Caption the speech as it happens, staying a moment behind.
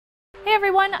Hey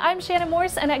everyone, I'm Shannon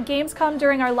Morse, and at Gamescom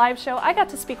during our live show, I got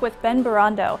to speak with Ben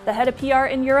Barando, the head of PR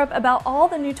in Europe, about all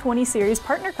the new 20 series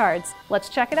partner cards. Let's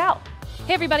check it out.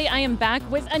 Hey everybody, I am back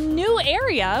with a new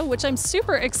area, which I'm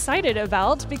super excited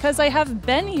about because I have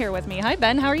Ben here with me. Hi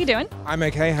Ben, how are you doing? I'm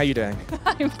okay, how are you doing?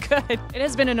 I'm good. It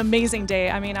has been an amazing day.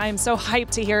 I mean, I am so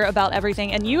hyped to hear about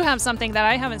everything, and you have something that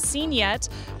I haven't seen yet.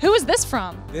 Who is this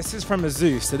from? This is from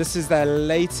Asus, so this is their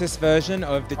latest version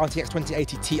of the RTX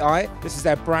 2080 Ti. This is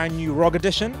their brand new ROG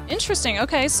edition. Interesting,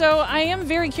 okay, so I am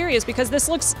very curious because this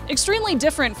looks extremely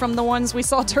different from the ones we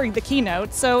saw during the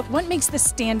keynote. So what makes this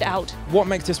stand out? What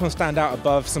makes this one stand out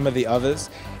above some of the others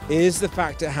is the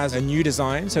fact it has a new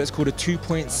design, so it's called a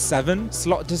 2.7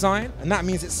 slot design, and that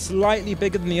means it's slightly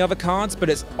bigger than the other cards, but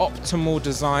it's optimal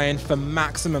design for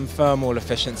maximum thermal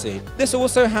efficiency. This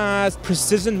also has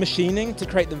precision machining to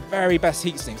create the very best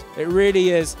heat sinks. It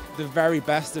really is the very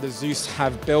best that Asus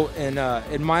have built in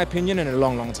my opinion, in a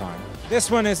long, long time. This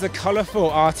one is the colorful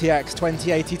RTX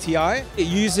 2080 Ti. It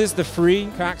uses the free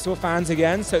coaxial fans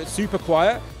again, so it's super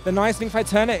quiet. The nice thing if I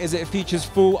turn it is it features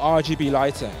full RGB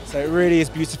lighting, so it really is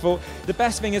beautiful. The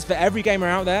best thing is for every gamer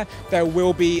out there, there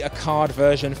will be a card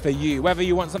version for you, whether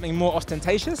you want something more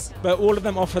ostentatious, but all of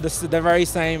them offer the very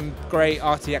same great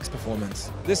RTX performance.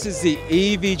 This is the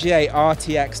EVGA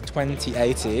RTX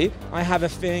 2080. I have a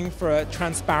thing for a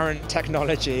transparent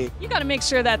technology. You gotta make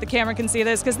sure that the camera can see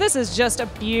this because this is just a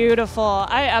beautiful,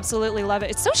 I absolutely love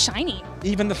it. It's so shiny.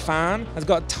 Even the fan has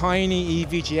got tiny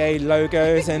EVGA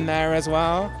logos in there as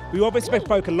well. We obviously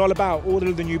spoke a lot about all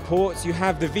of the new ports. You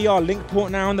have the VR Link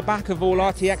port now on the back of all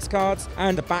RTX cards,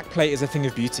 and the backplate is a thing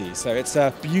of beauty. So it's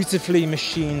a beautifully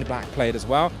machined backplate as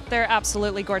well. They're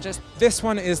absolutely gorgeous. This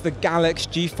one is the Galax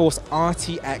GeForce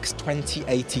RTX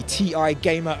 2080 Ti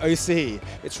Gamer OC.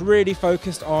 It's really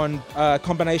focused on a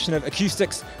combination of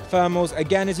acoustics, thermals.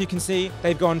 Again, as you can see,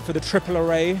 they've gone for the triple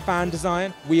array fan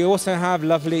design. We also have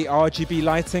lovely RGB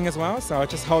lighting as well, so I'll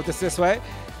just hold this way.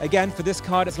 Again, for this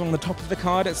card, it's along the top of the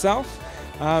card itself.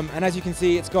 And as you can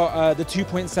see, it's got the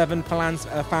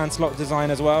 2.7 fan slot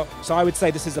design as well. So I would say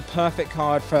this is a perfect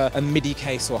card for a MIDI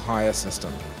case or higher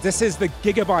system. This is the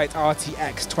Gigabyte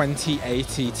RTX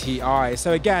 2080 Ti.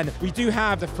 So again, we do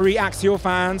have the free axial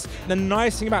fans. The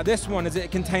nice thing about this one is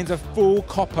it contains a full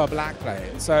copper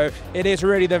backplate. So it is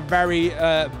really the very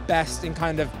best in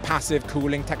kind of passive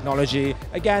cooling technology.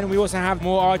 Again, we also have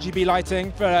more RGB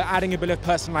lighting for adding a bit of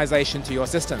personalization to your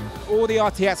system. All the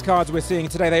RTX cards we're seeing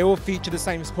today, they all feature the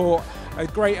same support, a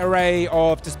great array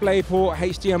of DisplayPort,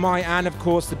 HDMI, and of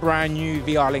course the brand new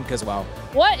VR Link as well.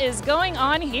 What is going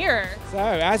on here? So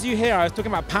as you hear, I was talking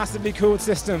about passively cooled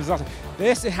systems.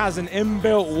 This, it has an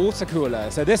inbuilt water cooler.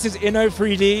 So this is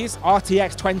Inno3D's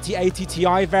RTX 2080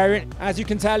 Ti variant. As you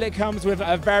can tell, it comes with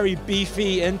a very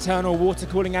beefy internal water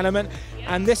cooling element.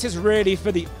 And this is really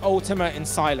for the ultimate in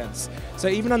silence. So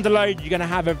even under load, you're going to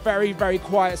have a very, very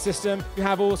quiet system. You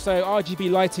have also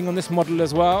RGB lighting on this model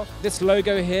as well. This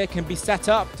logo here can be set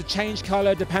up to change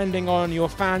color depending on your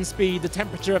fan speed, the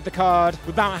temperature of the card,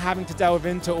 without having to delve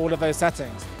into all of those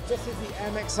settings. This is the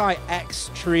MXI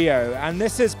X Trio, and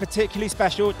this is particularly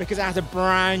special because it has a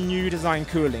brand new design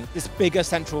cooling, this bigger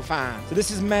central fan. So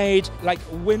this is made like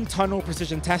wind tunnel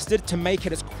precision tested to make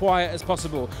it as quiet as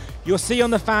possible. You'll see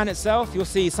on the fan itself, you'll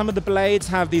see some of the blades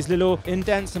have these little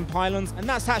indents and pylons, and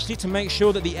that's actually to make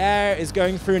sure that the air is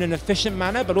going through in an efficient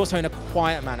manner, but also in a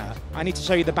quiet manner. I need to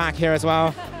show you the back here as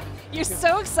well. You're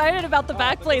so excited about the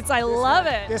backplates. I love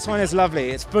it. This one is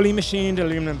lovely. It's fully machined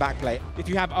aluminum backplate. If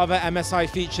you have other MSI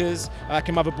features, like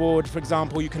a motherboard, for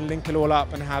example, you can link it all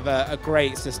up and have a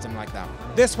great system like that.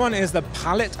 This one is the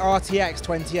Palette RTX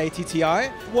 2080 Ti.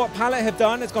 What Palette have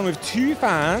done is gone with two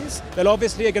fans that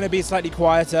obviously are going to be slightly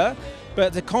quieter,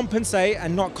 but to compensate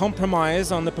and not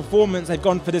compromise on the performance, they've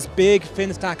gone for this big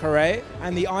thin stack array.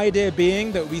 And the idea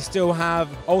being that we still have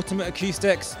ultimate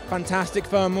acoustics, fantastic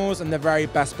thermals, and the very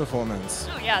best performance.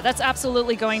 Oh yeah, that's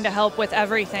absolutely going to help with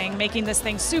everything, making this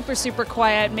thing super, super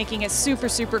quiet, making it super,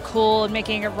 super cool, and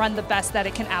making it run the best that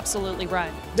it can absolutely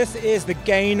run. This is the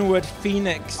Gainwood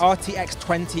Phoenix RTX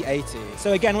 2080.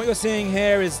 So again, what you're seeing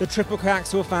here is the triple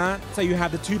coaxial fan. So you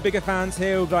have the two bigger fans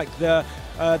here, like the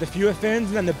fewer fins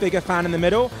and then the bigger fan in the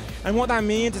middle. And what that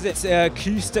means is it's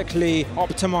acoustically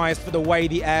optimized for the way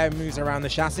the air moves around the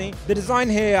chassis. The design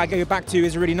here I go back to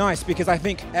is really nice because I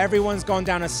think everyone's gone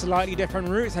down a slightly different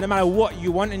route. So no matter what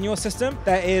you want in your system,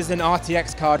 there is an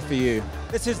RTX card for you.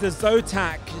 This is the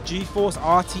Zotac GeForce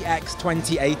RTX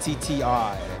 2080 Ti.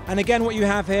 And again, what you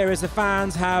have here is the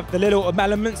fans have the little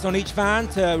elements on each fan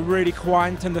to really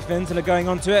quieten the fins that are going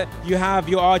onto it. You have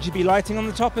your RGB lighting on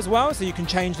the top as well, so you can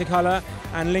change the color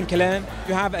and link it in.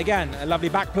 You have, again, a lovely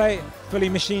backplate, fully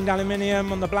machined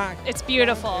aluminium on the black. It's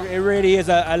beautiful. It really is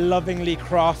a lovingly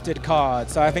crafted card.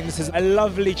 So I think this is a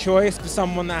lovely choice for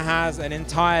someone that has an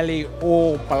entirely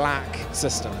all black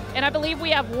system. And I believe we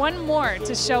have one more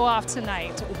to show off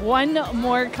tonight. One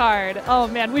more card. Oh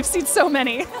man, we've seen so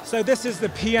many. So this is the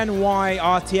PNY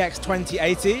RTX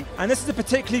 2080, and this is a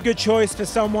particularly good choice for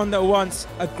someone that wants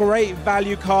a great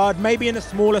value card, maybe in a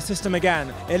smaller system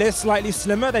again. It is slightly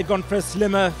slimmer. They've gone for a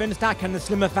slimmer fin stack and the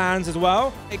slimmer fans as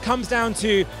well. It comes down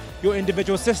to your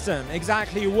individual system,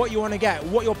 exactly what you want to get,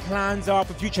 what your plans are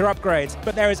for future upgrades.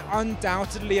 But there is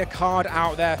undoubtedly a card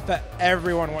out there for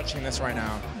everyone watching this right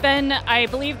now. Ben, I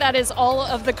believe that is all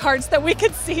of the cards that we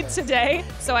could see today.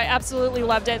 So I absolutely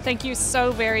loved it. Thank you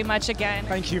so very much again.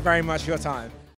 Thank you very much for your time.